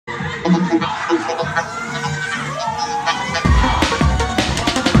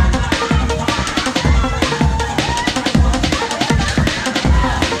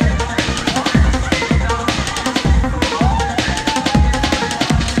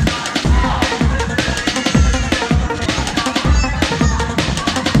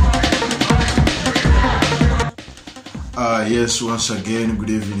Yes, once again, good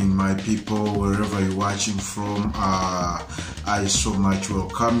evening, my people, wherever you're watching from. I so much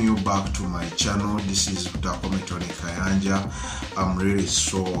welcome you back to my channel. This is Utakometoni Kayanja. I'm really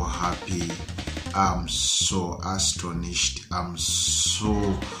so happy. I'm so astonished. I'm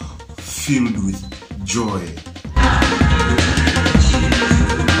so filled with joy.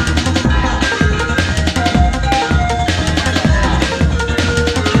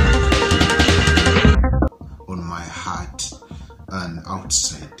 And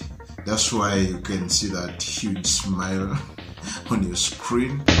outside. That's why you can see that huge smile on your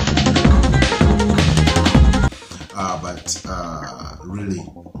screen. Really,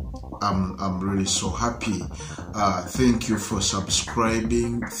 I'm really so happy. Thank you for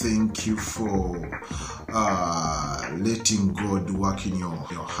subscribing. Thank you for letting God work in your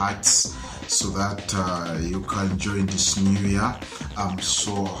hearts so that you can join this new year. I'm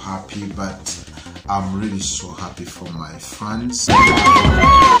so happy, but I'm really so happy for my fans.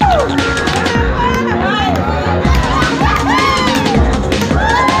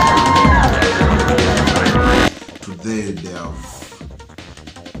 Today they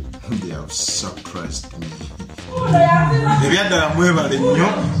have surprised me.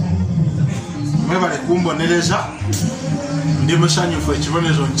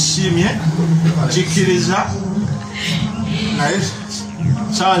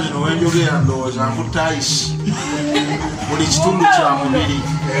 Charge no when you get those and ties muri kitundu kya mubiri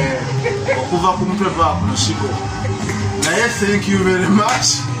okuva ku mutwe va ku musigo. Naye thank you very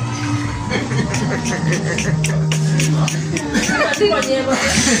much.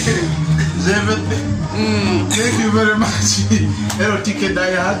 Thank you very much. Hello ticket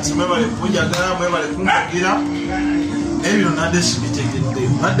DIEHARDS mwebale kunjagala mwebale kunkagira ebyo nade sibitegedde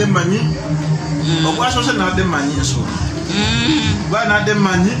nade manyi okwasose nade manyi so bwana de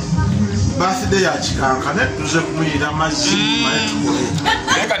manyi birthday ya chikanka ne tuze kumuyira mazzi mayetukole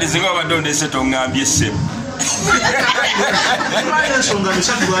leka dizinga badonde seto ngambye sebo mwana songa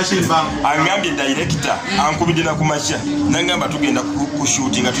bisatu bashimba angambye director ankubide na kumacha nangamba tugenda ku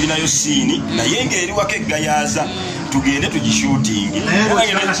shooting tulinayo scene na yenge eri wake gayaza tugende tugishooting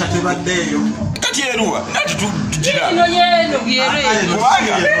naye nakatebaddeyo kati eruwa nati tutira ino yeno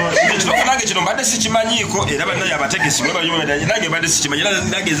tunafanange kino mbadde sikimanyiko era banaye abategesi bwe bayuma nange mbadde sikimanyi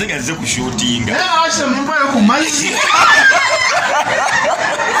nange zenga nze ku shooting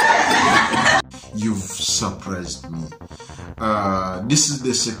You've surprised me. This is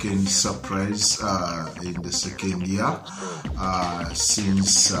the second surprise in the second year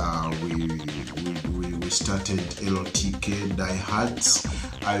since we started LTK DIEHARDS.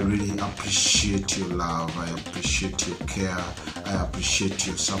 I really appreciate your love. I appreciate your care. I appreciate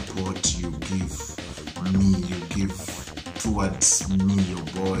your support you give me. You give towards me, your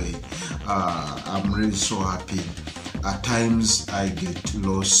boy. I'm really so happy. At times I get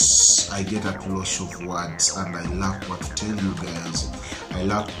at loss of words and I lack what to tell you guys. I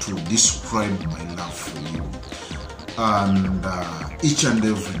lack to describe my love for you. And each and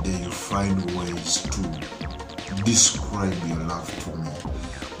every day you find ways to describe your love to me.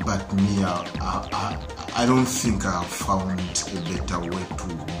 But me, I don't think I have found a better way to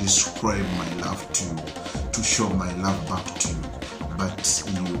describe my love to you, to show my love back to you. But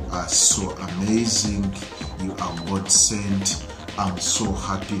you are so amazing. You are God sent. I'm so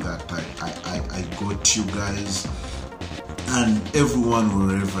happy that I got you guys. And everyone,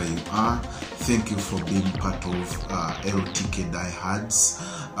 wherever you are, thank you for being part of LTK DIEHARDS.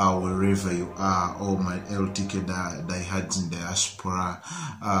 Wherever you are, all my LTK DIEHARDS in diaspora,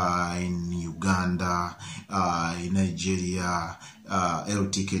 in Uganda, in Nigeria,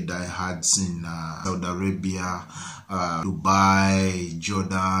 LTK DIEHARDS in Saudi Arabia, Dubai,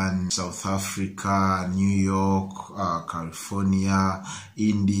 Jordan, South Africa, New York, California,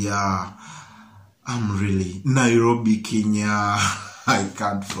 India. I'm really Nairobi, Kenya. I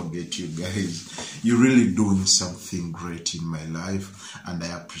can't forget you guys. You're really doing something great in my life and I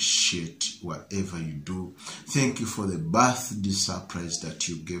appreciate whatever you do. Thank you for the birthday surprise that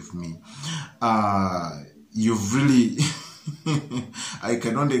you gave me. You've really I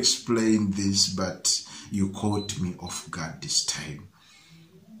cannot explain this, but you caught me off guard this time.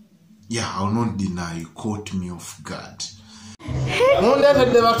 Yeah, I'll not deny you caught me off guard.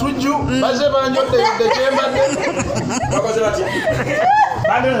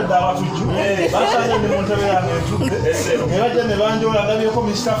 Bale ndawa tuju. Basanye ne muntebe ya netu. Ebaje ne banjola ndabyeko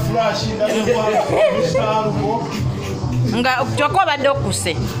Mr Flash ndabyeko Mr Aruko. Nga choko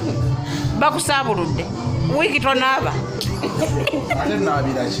badokuse. Bakusabuludde. Wiki tonaba. Ale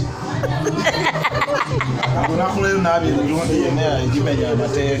nabira ki. Akuna kule nabira jonde yene ajimenya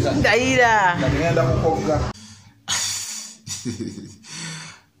mateka. Daira. Ngenda kukoga.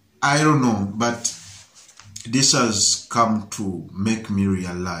 I don't know, but this has come to make me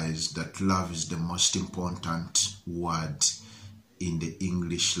realize that love is the most important word in the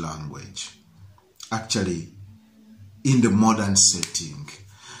English language. Actually, in the modern setting,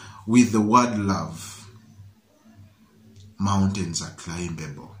 with the word love, mountains are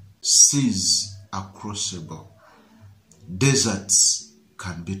climbable, seas are crossable, deserts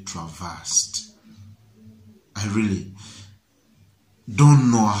can be traversed. I really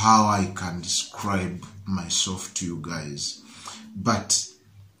don't know how I can describe myself to you guys, but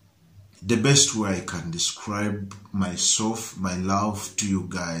the best way I can describe myself, my love to you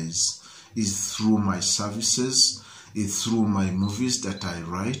guys, is through my services, is through my movies that I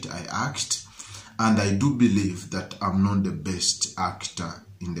write, I act, and I do believe that I'm not the best actor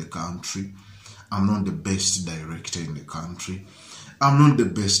in the country, I'm not the best director in the country, I'm not the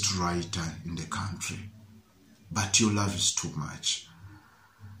best writer in the country, but your love is too much.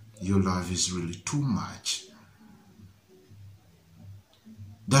 Your love is really too much.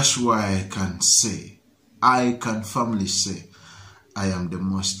 That's why I can say, I can firmly say, I am the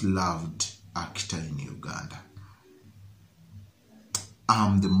most loved actor in Uganda.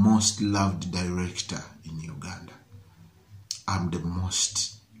 I'm the most loved director in Uganda. I'm the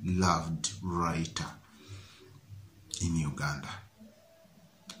most loved writer in Uganda.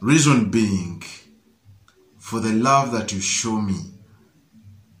 Reason being, for the love that you show me,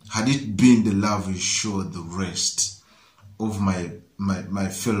 had it been the love you show the rest of my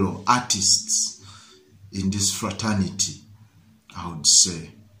fellow artists in this fraternity, I would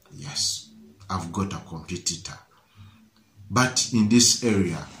say, yes, I've got a competitor. But in this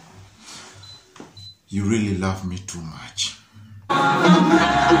area, you really love me too much.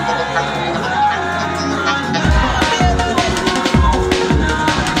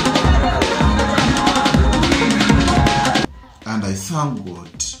 And I thank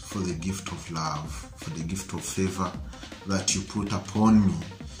God for the gift of love, for the gift of favor that you put upon me,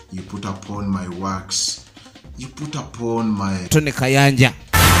 you put upon my works, you put upon my... Tony Kayanja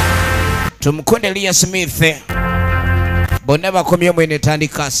tumukunde Leah Smith bonna bakomye mwene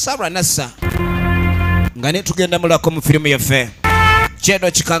tandika Sarah Nassa nga ne tugenda mulako mu filimu yaffe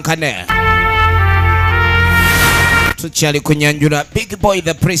Chedo Chikankane tukyali kunyanjula Big Boy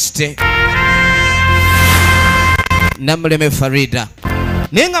the Priest Namuleme Farida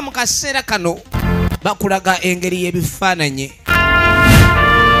nenga mu kaseera kano bakulaga engeri y'ebifaananyi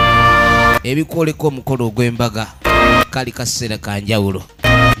ebikoleko omukolo ogw'embaga kali kaseera kanjawulo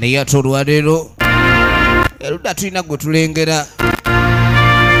naye ate olwaleero erudda tulina gwe tulengera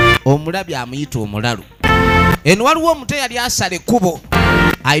omulabi amuyita omulalu eno waliwo omuto yali asala ekkubo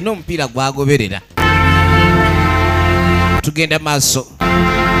alina omupiira gwagoberera tugenda maaso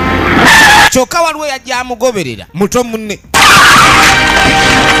kyokka waliwo yajja amugoberera muto munne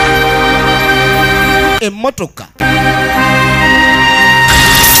emmotoka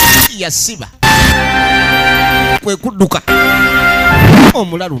yasiba kwe kudduka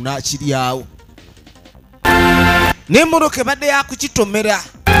omulalu n'akiryawo n'emmotoka ebadde yakukitomera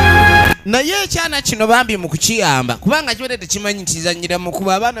naye ekyana kino bambi mu kukiyamba kubanga kibadde tekimanyi nti zannyira mu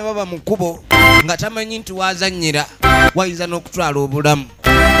kuba abaana baba mu kkubo nga tamanyi nti wazannyira wayinza n'okutwala obulamu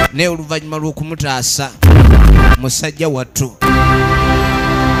naye oluvannyuma lw'okumutaasa musajja wattu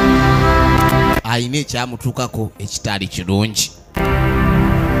ayina ekyamutuukako ekitaali kirungi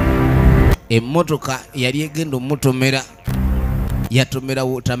emmotoka yali egenda omutomera yatomera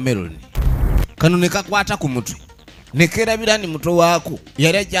watermelon kano ne kakwata ku mutwe ne kerabira ni muto waako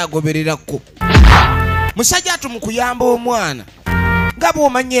yali ajja agobererako musajja atu mu kuyamba omwana nga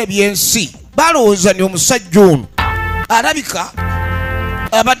bw'omanya ebyensi balowooza ni omusajja ono alabika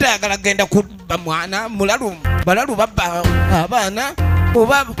abadde ayagala genda kubba mwana mulalu balalu babba abaana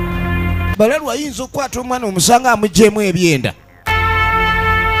oba balalu ayinza okukwata omwana omusanga amugjeemu ebyenda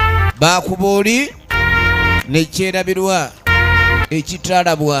bakuba oli nekyerabirwa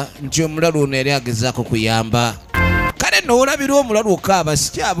ekitalabwa nti omulalu ono yali agezaako kuyamba kale noolabira omulalu okaaba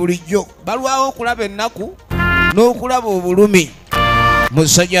sikya bulijjo balwawo okulaba ennaku n'okulaba obulumi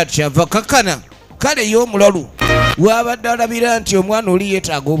musajja atyava kakana kale ye omulalu wabadde alabira nti omwana oli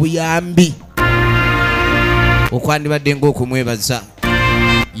yeetaaga obuyambi okwandibadde ng'okumwebaza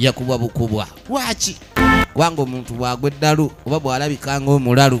yakubwa bukubwa lwaki kubanga omuntu bwagwa eddalu oba bw'alabika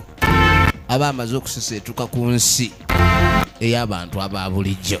ng'omulalu aba amaze okuseseetuka ku nsi ey'abantu aba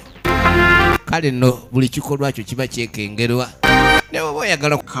bulijjo. Kale nno buli kikolwa kyo kiba kyekengerwa ne bw'oba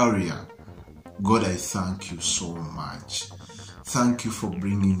oyagala career. God, I thank you so much. Thank you for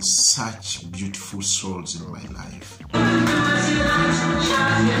bringing such beautiful souls in my life.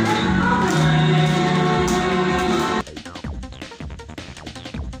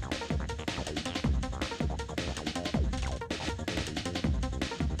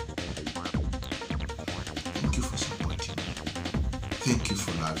 Thank you for supporting me. Thank you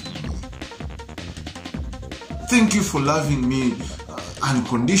for loving me. Thank you for loving me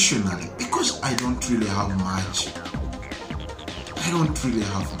unconditionally, because I don't really have much. I don't really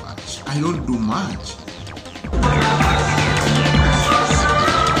have much. I don't do much.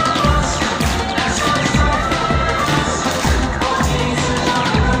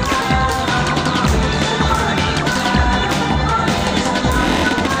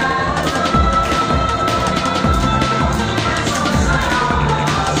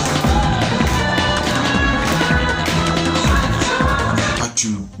 But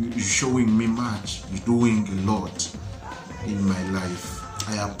you're showing me much. You're doing a lot in my life.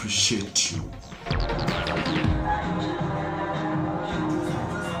 I appreciate you.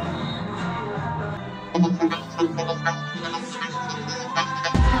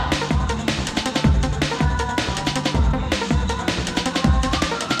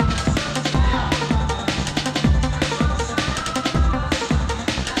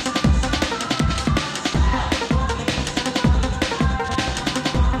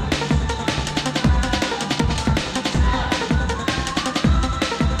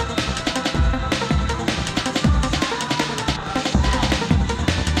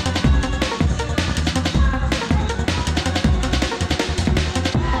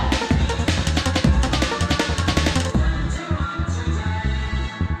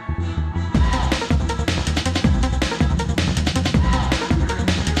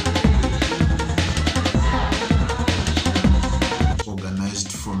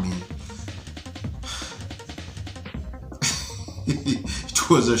 For me, it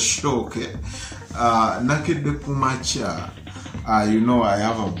was a shock. Naked Pumacha, you know, I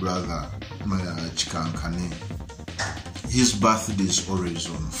have a brother, my Chikankane. His birthday is always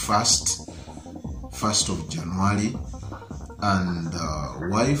on 1st of January, and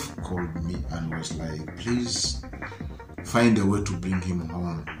wife called me and was like, please find a way to bring him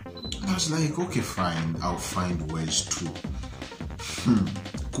home. And I was like, okay, fine, I'll find ways to.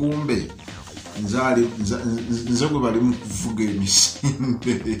 Kumbe nzagwe balimu kuvuga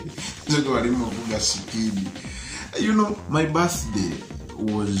emisinde, nzagwe balimu kuvuga sikidi. You know, my birthday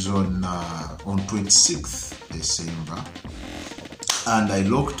was on 26th December, and I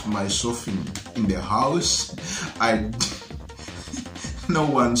locked myself in the house. No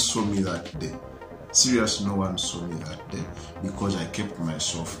one saw me that day. Seriously, no one saw me that day because I kept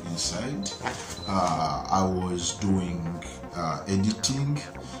myself inside. I was doing editing,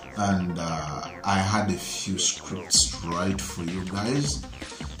 and I had a few scripts to write for you guys.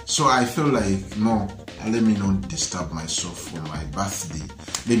 So I felt like, no, let me not disturb myself for my birthday.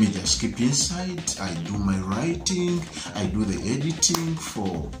 Let me just keep inside. I do my writing, I do the editing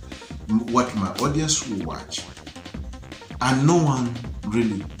for what my audience will watch. And no one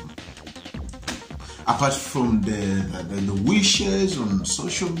really, apart from the wishes on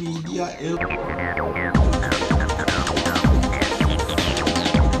social media.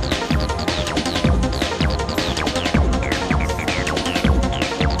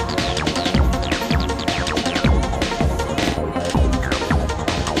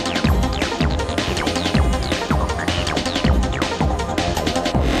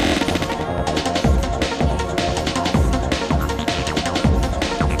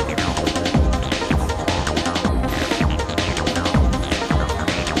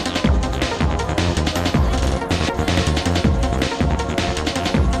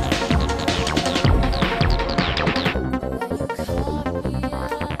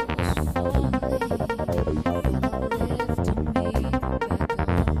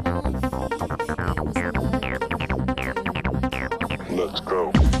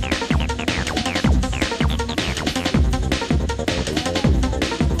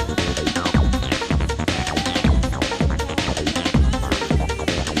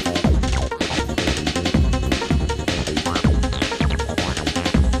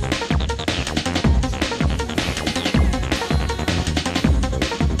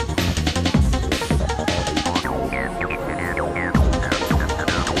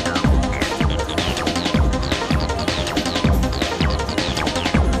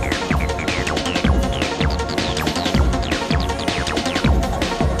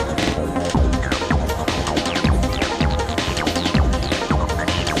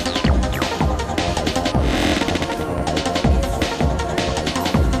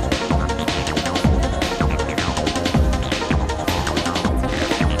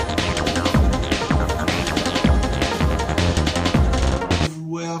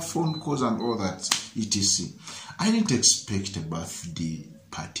 uncles and all that, etc. I didn't expect a birthday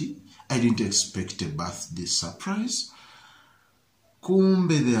party. I didn't expect a birthday surprise.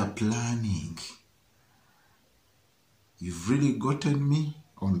 Kumbe, they are planning. You've really gotten me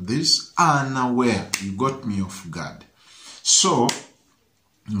on this. Unaware. You got me off guard. So,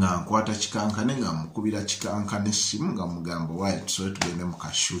 nga nkwata chikankane nga mukubira chikankane simu nga mugamba wae so tugende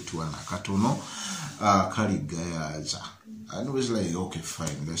mukashoot wana katono kali gayaza. And I was like, okay,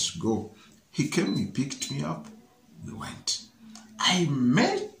 fine, let's go. He came, he picked me up, we went. I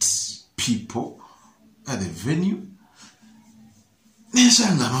met people at the venue.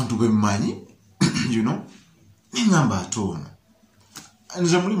 Nesanga abantu bemanyi, you know, ningamba atono. And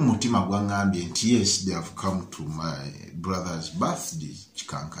zamuli mutima gwangambye nti yes, they have come to my brother's birthday,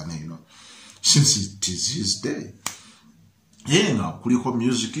 chikankane, you know, since it is his day. Yenga kuliko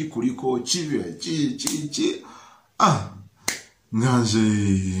music, kuliko chi. Nganze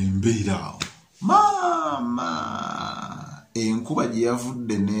mbeirao. Mama, enkuba gye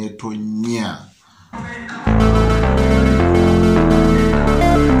yavudde n'etonya.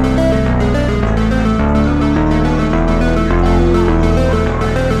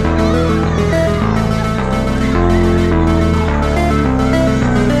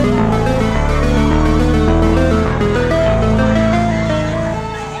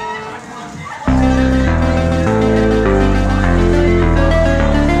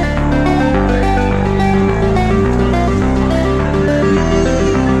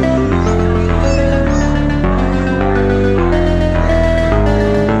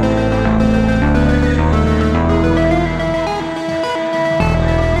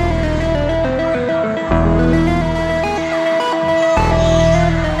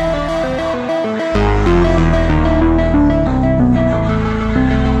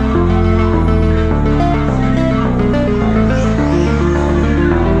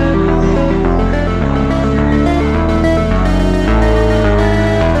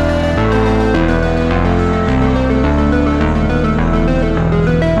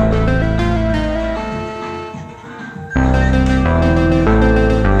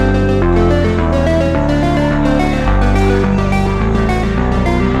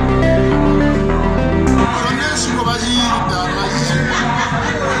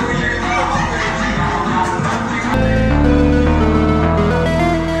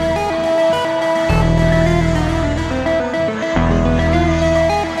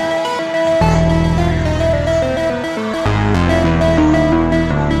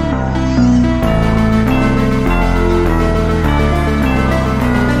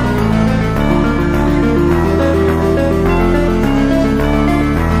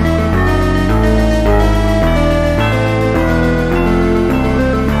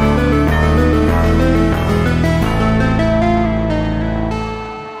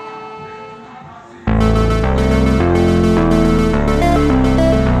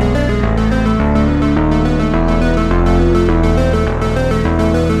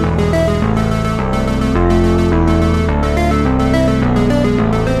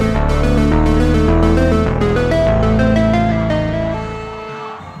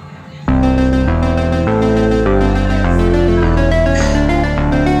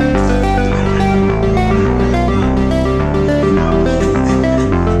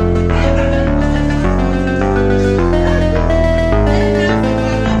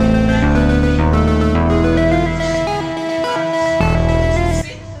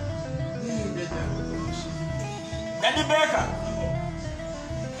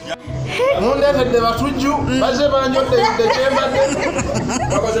 Mundetedde batujju baze banjodde kyembadde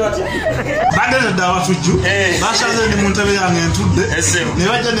badde abatujju basaze ndi mu ntebe yange entudde ne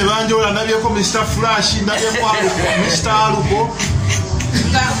bajja ne banjola ndabyeko Mr. Flash ndabyeko Mr. Aluko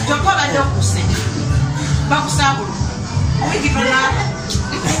nga tokola dokuse bakusabulu wikitolaba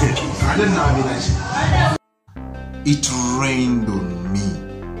It rained on me,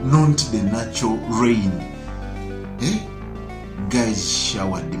 not the natural rain. Guys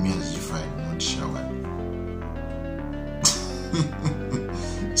showered me as if I had not showered.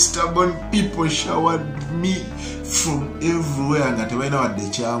 Stubborn people showered me from everywhere. Ngatabaina wadde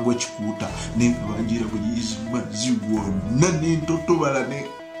kyangwe kikuuta nenkabanjira buyizimaziwona nentotobala ne.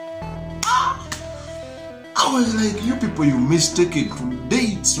 I was like, you people, you mistaken.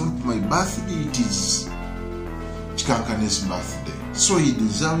 Today it's not my birthday, it is Chikankane's birthday. So he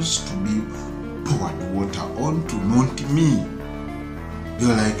deserves to be poured water onto, not me.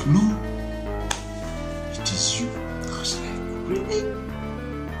 They're like, no, it is you. I was like, really?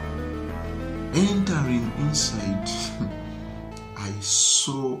 Entering inside, I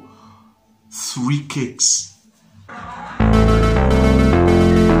saw 3 cakes.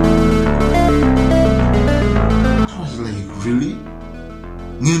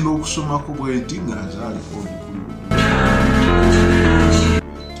 ngenda okusomako bwenti nga azaaliko obukulu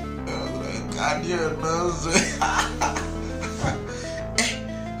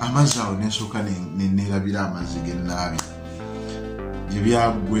amazzi awo nesooka nenerabira amazzi genaabi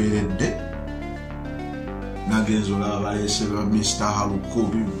gyebyagweredde nagenza olaba balese ba Mr.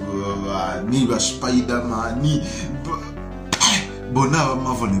 Halukobi niba Spiderman bonna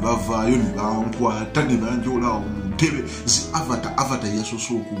abamava ne bavaayo ne bankwata ne banjoolawo mu ntebe zi avata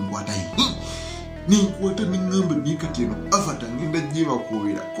yasoose okunkwata ninkwata neŋŋamba nikati eno avata ngenda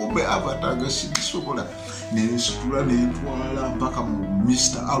gyebakuubira kumbe avata nga sigisobola nensitula nentwala mpaka mu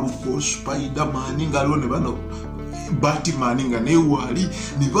Mr. Haluko Spiderman ngaaliwo ne bano Batman nga newaali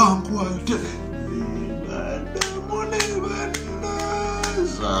ne bankwata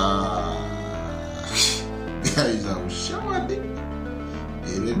guys, I was showered.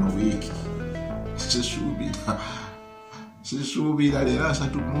 Even a week. Sisubira lera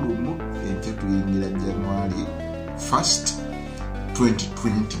asatu mulumu ente tuyingira January 1st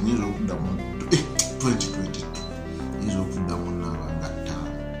 2020 nizo okudamu 2022 nizo okudamu nabanga ttaano.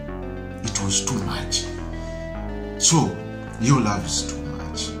 It was too much. So your love is too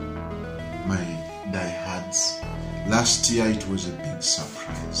much, my diehards. Last year it was a big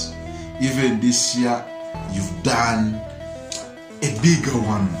surprise. Even this year you've done a bigger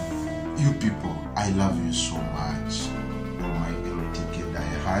one. You people, I love you so much. Oh my LTK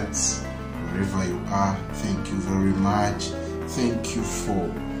diehards, wherever you are, thank you very much. Thank you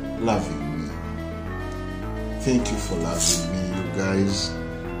for loving me. Thank you for loving me, you guys.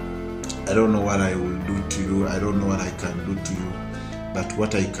 I don't know what I will do to you. I don't know what I can do to you. But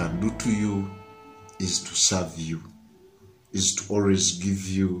what I can do to you is to serve you, is to always give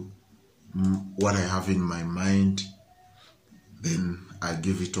you what I have in my mind. Then I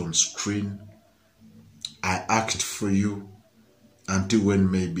give it on screen. I act for you until when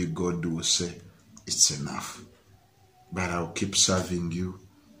maybe God will say it's enough. But I'll keep serving you.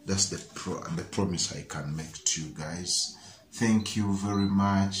 That's the promise I can make to you guys. Thank you very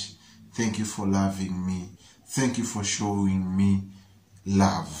much. Thank you for loving me. Thank you for showing me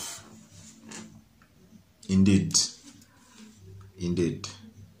love. Indeed,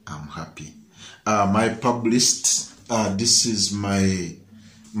 I'm happy. My publicist, this is my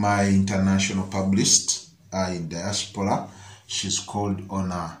international publicist in diaspora. She's called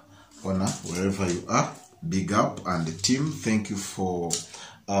Honor, wherever you are. Big up, and the team. Thank you for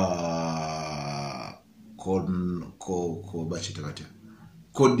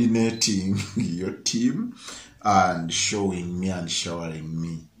coordinating your team and showing me and showering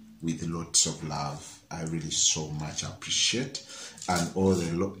me with lots of love. I really so much appreciate. And all the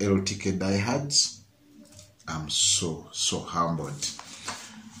LTK diehards, I'm so humbled.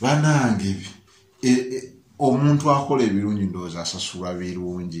 Banange omuntu akola ebirungi ndowooza asasulwa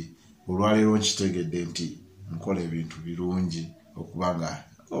birungi. Olwaleero nkitegedde nti nkola ebintu birungi okubanga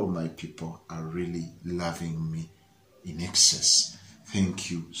all my people are really loving me in excess.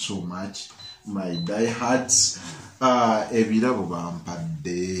 Thank you so much, my diehards. Ebirabo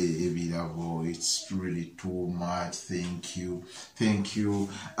bampadde, ebirabo, it's really too much. Thank you.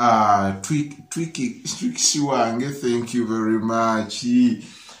 Twiki wange, thank you very much.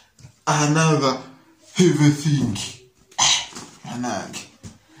 Another heavy thing. Anag.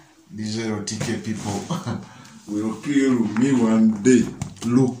 These LTK people will kill me one day.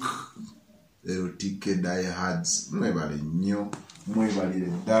 Look, LTK diehards. Mwebale nnyo, mwebale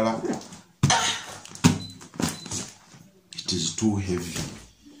ddala. It is too heavy.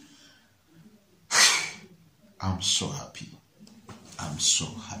 I'm so happy.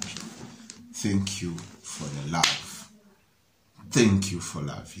 Thank you for the love. Thank you for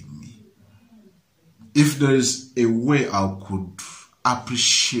loving me. If there is a way I could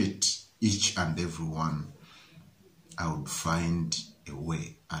appreciate each and every one, I would find a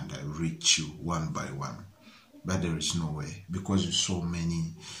way and I reach you one by one. But there is no way, because there's so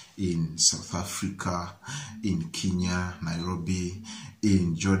many in South Africa, in Kenya, Nairobi,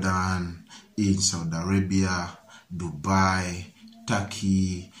 in Jordan, in Saudi Arabia, Dubai,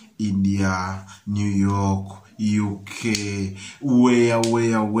 Turkey, India, New York, UK, where,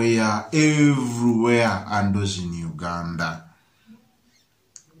 everywhere, and those in Uganda.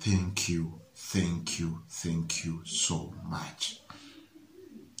 Thank you so much.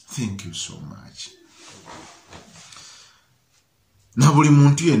 Thank you so much. Na buli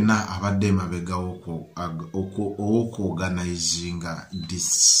muntu yenna abadde mabega organizing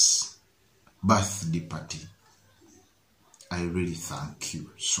this birthday party. I really thank you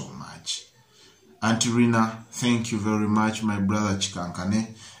so much. Auntie Rina, thank you very much. My brother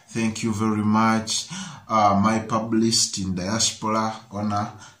Chikankane, thank you very much. My publicist in diaspora,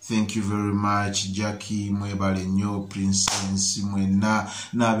 Honor, thank you very much. Jackie, Mwebale Nyo, Princess, Mwena,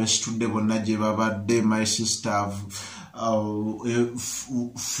 Nabe Stude Bonaje Babade, my sister,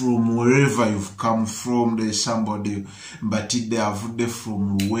 from wherever you've come from, there's somebody, but they have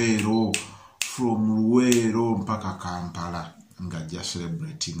from Luwero mpaka Kampala. Ngaja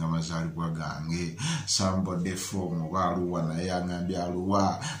celebrating amazalibwa gange. Somebody from Waluwa na Yangambia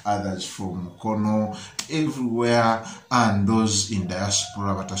Luwa, others from Kono, everywhere, and those in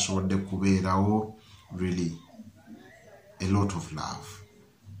diaspora batasode kubeerawo. Really, a lot of love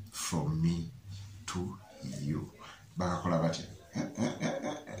from me to you. Bakakola bati.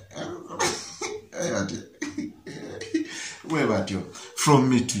 Where about you? From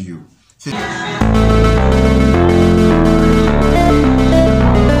me to you.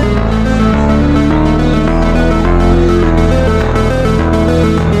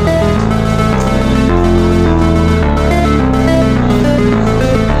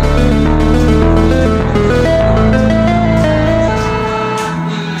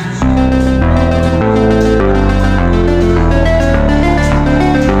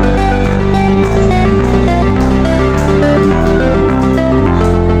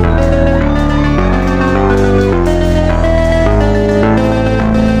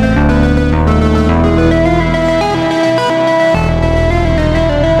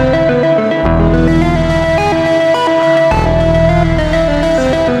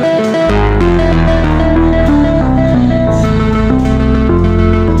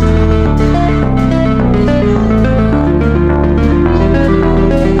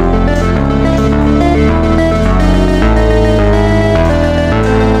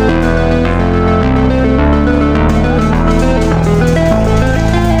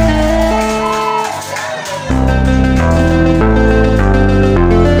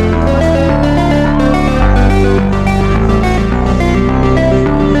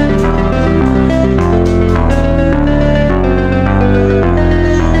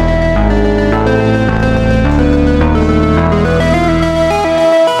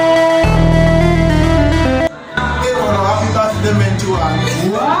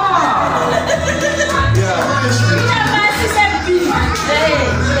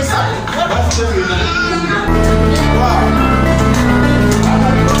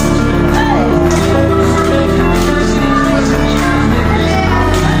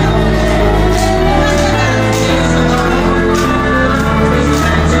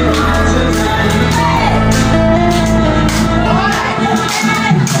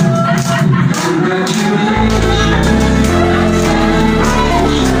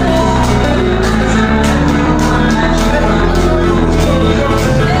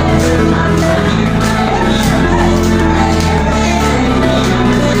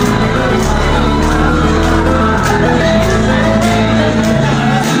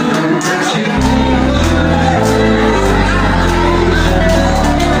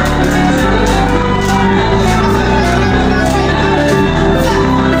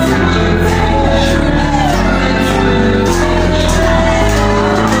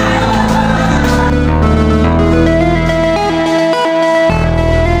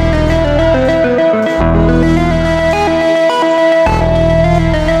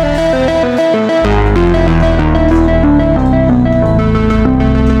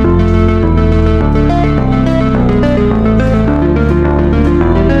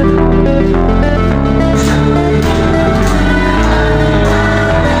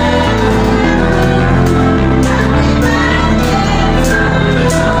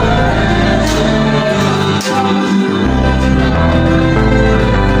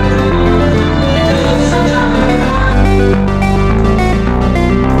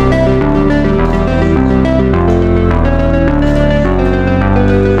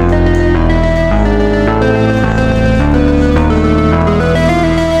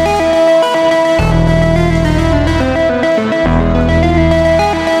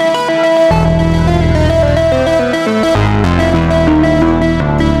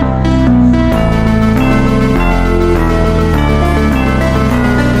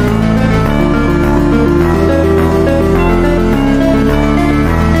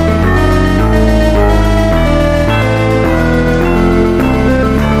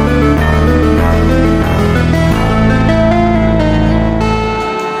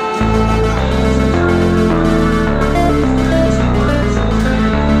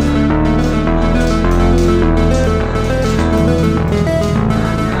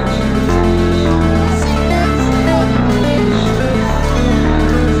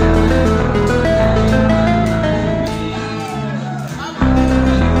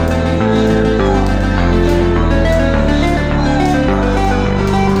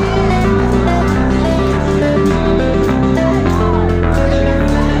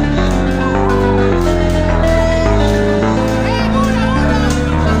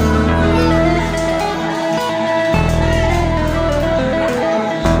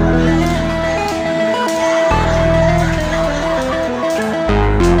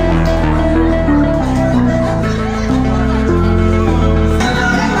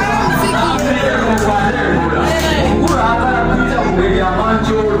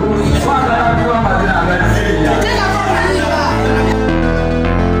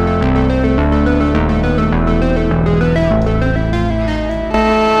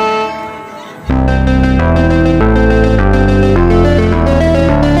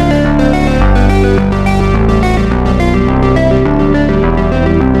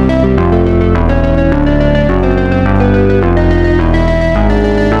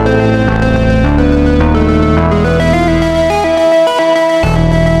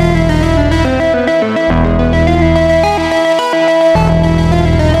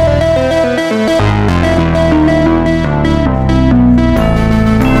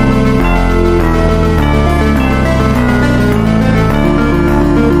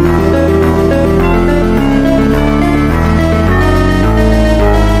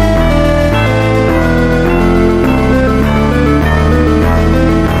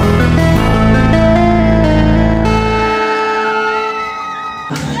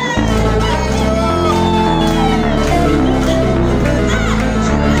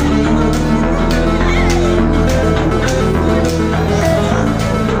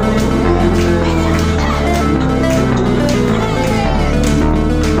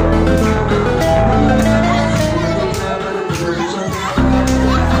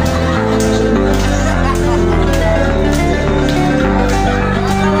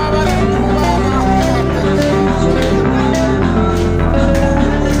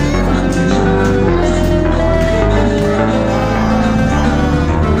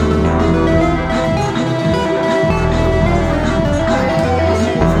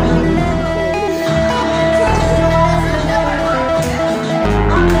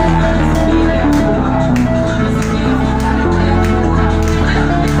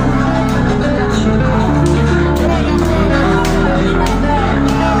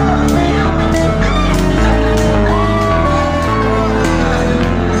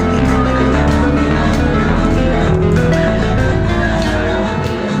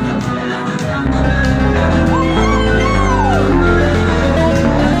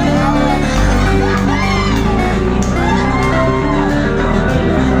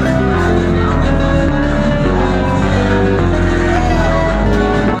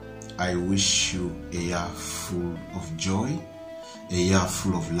 a year full of joy, a year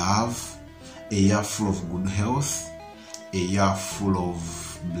full of love, a year full of good health, a year full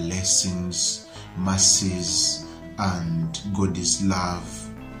of blessings, mercies, and God's love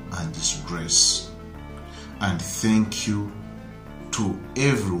and His grace. And thank you to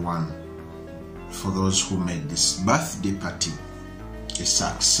everyone for those who made this birthday party a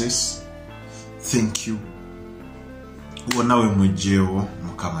success. Thank you. Nawe mujeo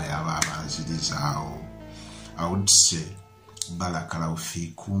mukama yaba abanzirizaawo. I would say barakala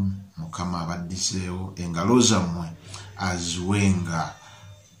fikum mukama abaddiseewo engalo zammwe aziwenga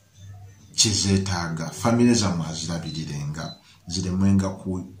kizeetaaga, famire zammwe azirabirirenga ziremwenga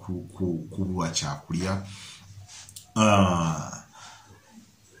kubulwa kyakulya,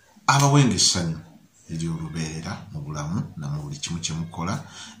 abawenga essanyu ery'olubeerera mu bulamu na mu buli kimu kye mukola.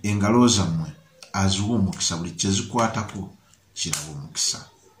 Engalo zammwe aziwa omukisa, buli kyezikwatako kiraba omukisa.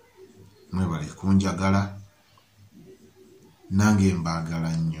 Mwebale kunjagala, nange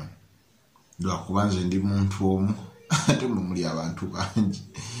mbaagala nnyo lwakuba nze ndi muntu omu ate mwe muli abantu bangi.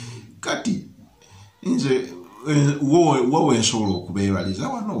 Kati nze wowe nsobola okubeebaliza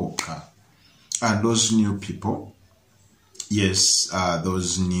wano wokka. And those new people, yes,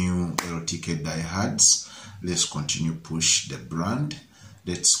 those new LTK diehards, let's continue push the brand.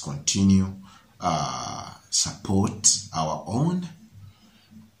 Let's continue support our own.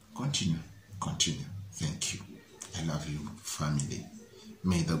 Continue. Thank you. I love you, family.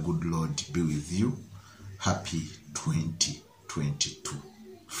 May the good Lord be with you. Happy 2022.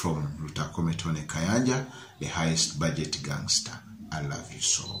 From Rutakometone Kayanja, the highest budget gangster. I love you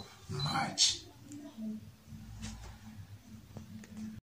so much.